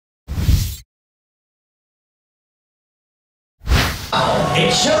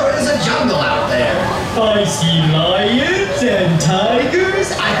It sure is a jungle out there. I see lions and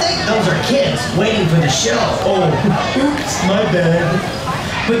tigers. I think those are kids waiting for the show. Oh, oops, my bad.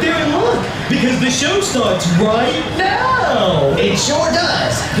 But they're in luck, because the show starts right now. It sure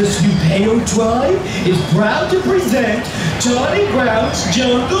does. The Snoopeo Tribe is proud to present Charlie Brown's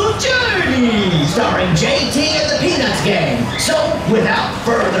Jungle Journey, starring JT and the Peanuts Gang. So, without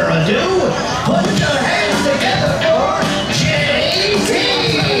further ado, put your hands together for JT!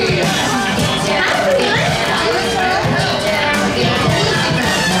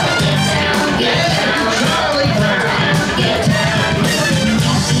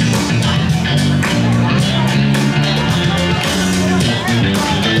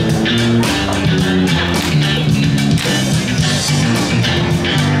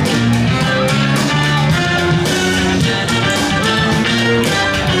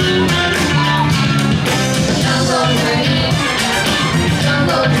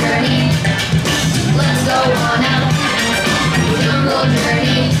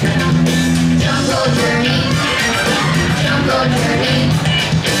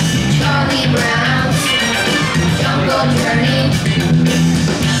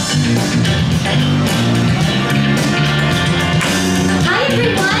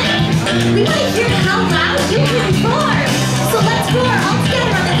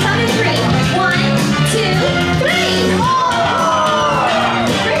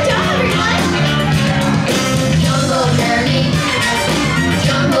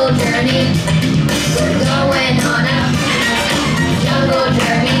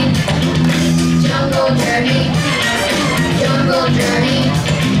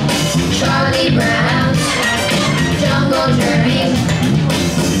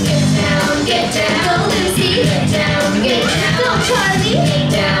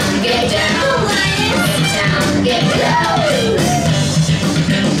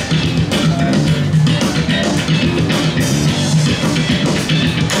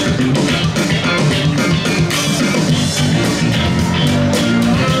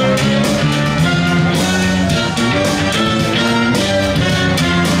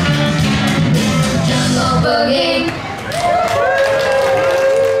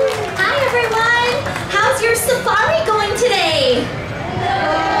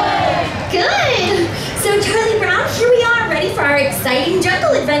 Exciting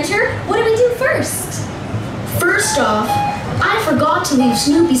jungle adventure. What do we do first? First off, I forgot to leave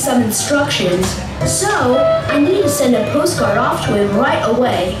Snoopy some instructions, so I need to send a postcard off to him right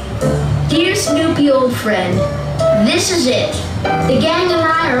away. Dear Snoopy, old friend, this is it. The gang and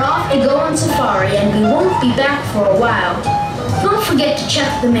I are off to go on safari and we won't be back for a while. Don't forget to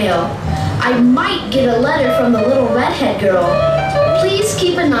check the mail. I might get a letter from the little redhead girl. Please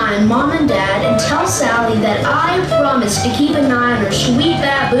keep an eye on Mom and Dad and tell Sally that I promise to keep an eye on her sweet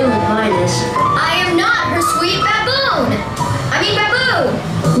baboon, Linus. I am not her sweet baboon. I mean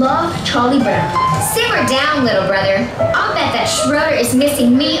baboon. Love, Charlie Brown. Simmer down, little brother. I'll bet that Schroeder is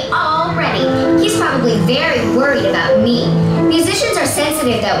missing me already. He's probably very worried about me. Musicians are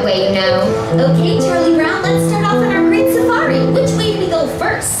sensitive that way, you know. Okay, Charlie Brown, let's start off on our great safari. Which way do we go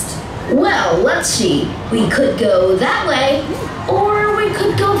first? Well, let's see. We could go that way, or we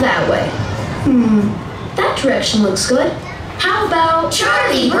could go that way. That direction looks good. How about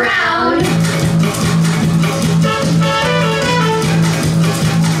Charlie Brown?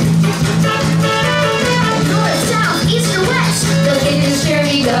 North, south, east, or west. Let's get this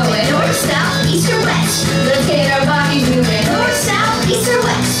journey going. North, south, east, or west. Let's get our bodies moving. North, south, east, or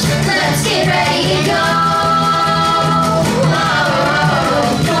west. Let's get ready to go.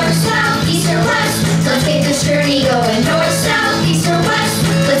 Let's get this journey going. North, south, east, or west.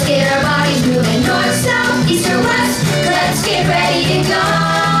 Let's get our bodies moving. North, south, east, or west. Let's get ready to go.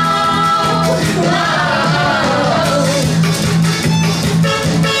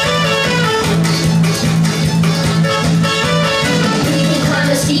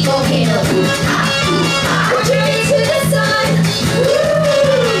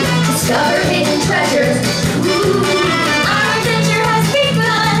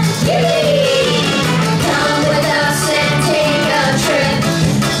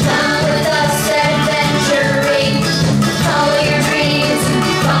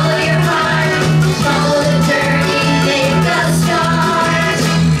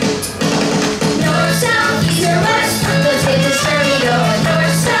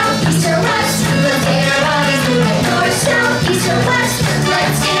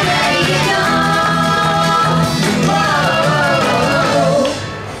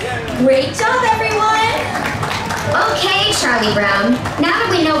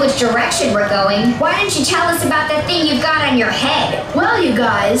 which direction we're going, why don't you tell us about that thing you've got on your head? Well, you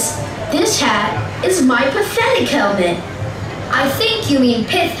guys, this hat is my pathetic helmet. I think you mean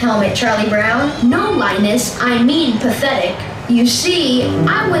pith helmet, Charlie Brown. No, Linus, I mean pathetic. You see,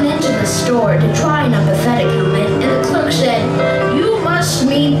 I went into the store to try on a pathetic helmet, and the clerk said, "You must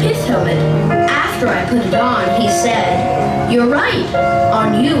mean pith helmet." After I put it on, he said, "You're right.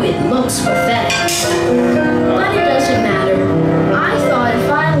 On you it looks pathetic." But it doesn't matter. I thought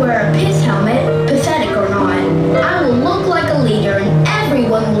if I wear a pith helmet, pathetic or not, I will look like a leader and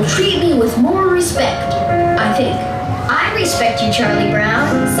everyone will treat me with more respect, I think. I respect you, Charlie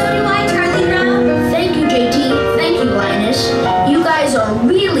Brown. So do I, Charlie Brown. Thank you, JT. Thank you, Linus. You guys are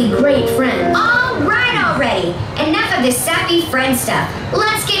really great friends. All right already. Enough of this sappy friend stuff.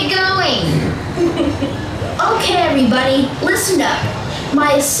 Let's get going. Okay, everybody, listen up.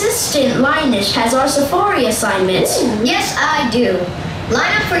 My assistant, Linus, has our safari assignments. Yes, I do.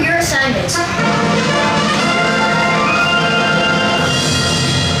 Line up for your assignments.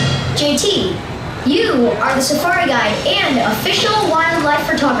 JT, you are the safari guide and official wildlife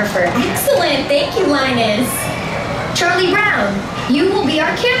photographer. Excellent, thank you, Linus. Charlie Brown, you will be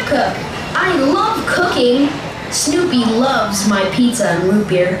our camp cook. I love cooking. Snoopy loves my pizza and root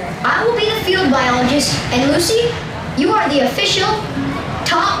beer. I will be the field biologist, and Lucy, you are the official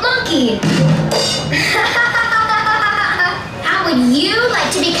top monkey. How would you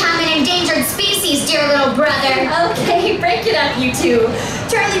like to become an endangered species, dear little brother? Okay, break it up, you two.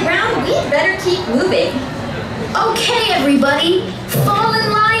 Charlie Brown, we'd better keep moving. Okay, everybody, fall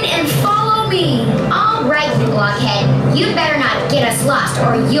in line and follow me. All right, you blockhead. You'd better not get us lost,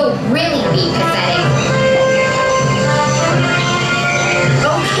 or you'll really be pathetic.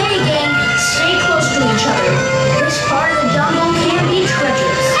 Okay, gang, stay close to each other. This part of the jungle can be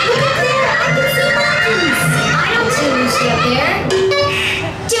treacherous. Look up there! I can see mountains! I don't see Lucy up there.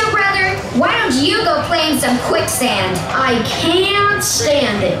 Dear brother, why don't you go play in some quicksand? I can't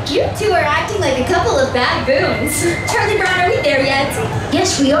stand it. You two are acting like a couple of baboons. Charlie Brown, are we there yet?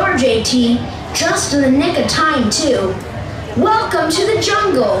 Yes, we are, JT. Just in the nick of time, too. Welcome to the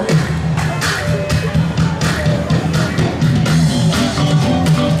jungle.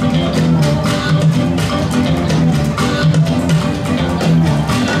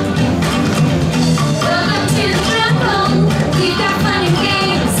 Welcome to the jungle. We've got fun and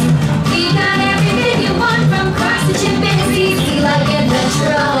games. We've got everything you want, from crocs to chimpanzees. We like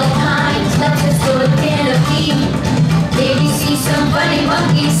adventure of all kinds. Let's explore the canopy. Maybe see some funny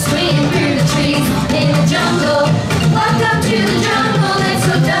monkeys swinging through the trees in the jungle. Welcome to the jungle. Let's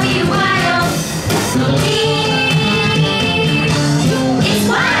go wild. It's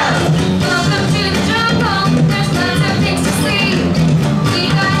wild. Welcome to the jungle. There's lots of things to see. We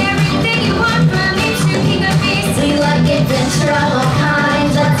got everything you want from each new king of beasts. We like adventure of all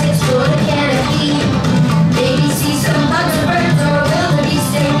kinds. Let's explore the canopy. Maybe see some bugs or birds or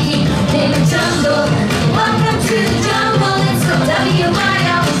wildebeest and keep in the jungle. Welcome to the jungle. Let's go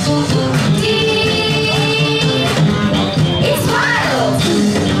wild. It's wild.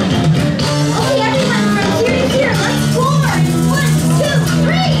 Okay, everyone, from here to here, let's roar. 1, 2,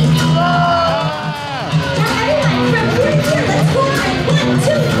 3. Now everyone, from here to here, let's roar. 1,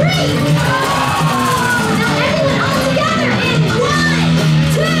 2, 3. Now everyone, all together in 1,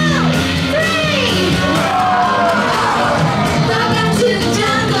 2, 3. Welcome to the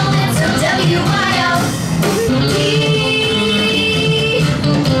jungle. Let's go wild.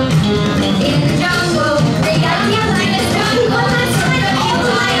 In the jungle, they got the Linus. One last time, all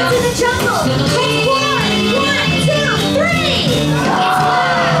wild to the jungle. Take 1, 2, 3. It's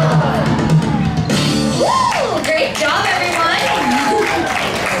wild. Woo! Great job, everyone.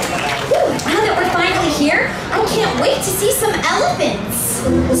 Now that we're finally here, I can't wait to see some elephants.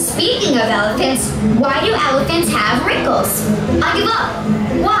 Speaking of elephants, why do elephants have wrinkles? I give up.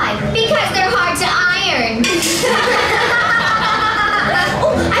 Why? Because they're hard to iron.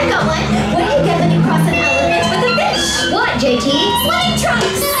 Oh, I've got one. What do you get when you cross an elephant with a fish? What, JT? Swimming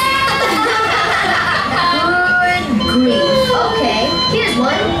trunks. Good grief. Okay, here's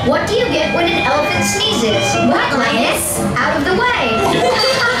one. What do you get when an elephant sneezes? What, Linus? Out of the way.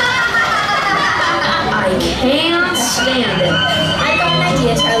 I can't stand it. I've got an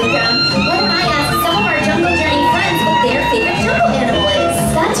idea, Charlie Brown. Why don't I ask some of our Jungle Journey friends what their favorite jungle animal is?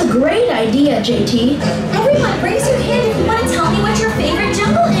 That's a great idea, JT. Everyone, raise your hand if you want to tell me what your favorite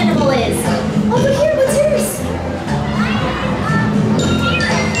jungle animal is. Over here, what's yours?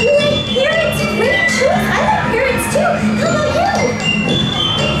 You like parrots? Great choice. I like parrots too. How about you?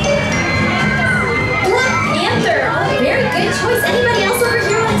 Black panther. Oh, very good choice. Anybody else over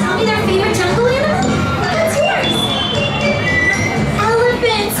here want to tell me their favorite jungle animal? What's yours? Elephant.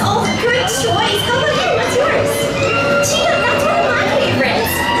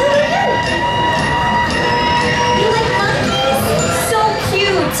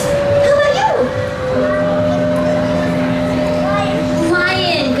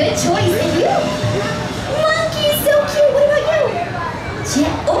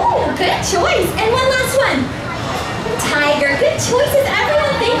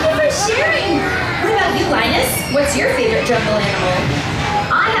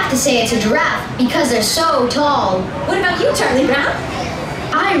 to say it's a giraffe because they're so tall. What about you, Charlie Brown?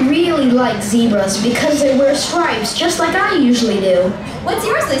 I really like zebras because they wear stripes just like I usually do. What's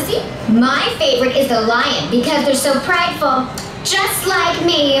yours, Lucy? My favorite is the lion because they're so prideful, just like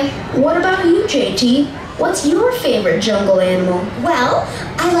me. What about you, JT? What's your favorite jungle animal? Well,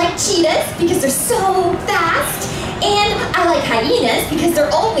 I like cheetahs because they're so fast. And I like hyenas because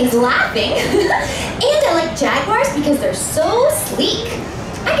they're always laughing. And I like jaguars because they're so sleek.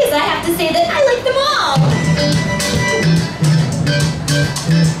 I guess I have to say that I like them all.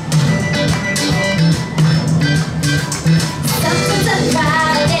 Sometimes I'm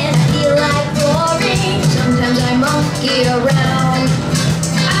proud and I feel like roaring. Sometimes I monkey around.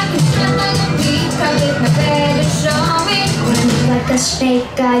 I can swim like a peacock if my feathers showing. When I move like a snake,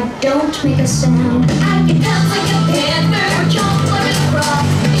 I don't make a sound. I can pounce like a panther or jump like a frog.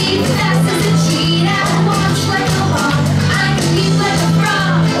 Be fast as a cheetah, watch like a hawk. I can leap like a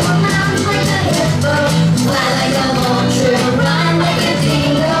frog or lounge like a hippo. Fly like a vulture, run like a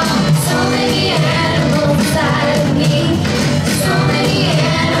dingo. So many animals inside of me. So many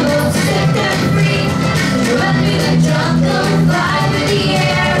animals, set them free. Run through the jungle, fly through the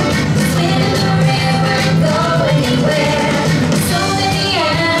air. Swim in the river, go anywhere. So many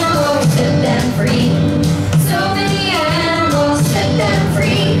animals, set them free. So many animals, set them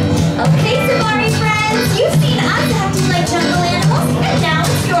free. Okay, safari friends, you've seen us acting like jungle animals, and now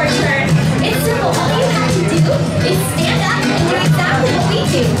it's your turn. It's simple. All you have to do is stand up and do exactly what we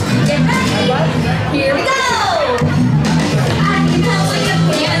do. Get ready. Here we go. I can pounce like a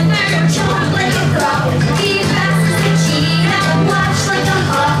panther, jump like a frog, be fast as a cheetah, watch like a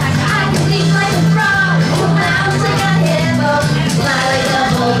hawk. I can leap like a frog, or lounge like a hippo, fly like a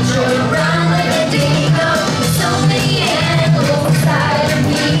vulture, run like a dingo. So many animals inside of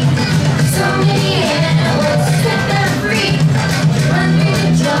me. So many animals, set them free. Run through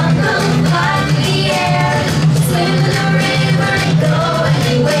the jungle, fly through the air. Swim in the river and go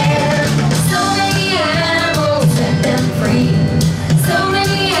anywhere. So many animals, set them free. So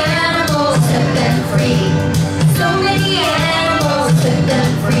many animals, set them free. So many animals, set them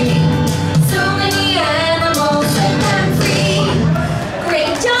free. So many animals, set them free.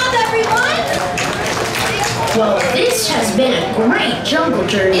 Great job, everyone! Well, this has been a great jungle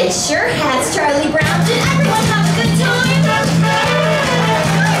journey. It sure has, Charlie Brown.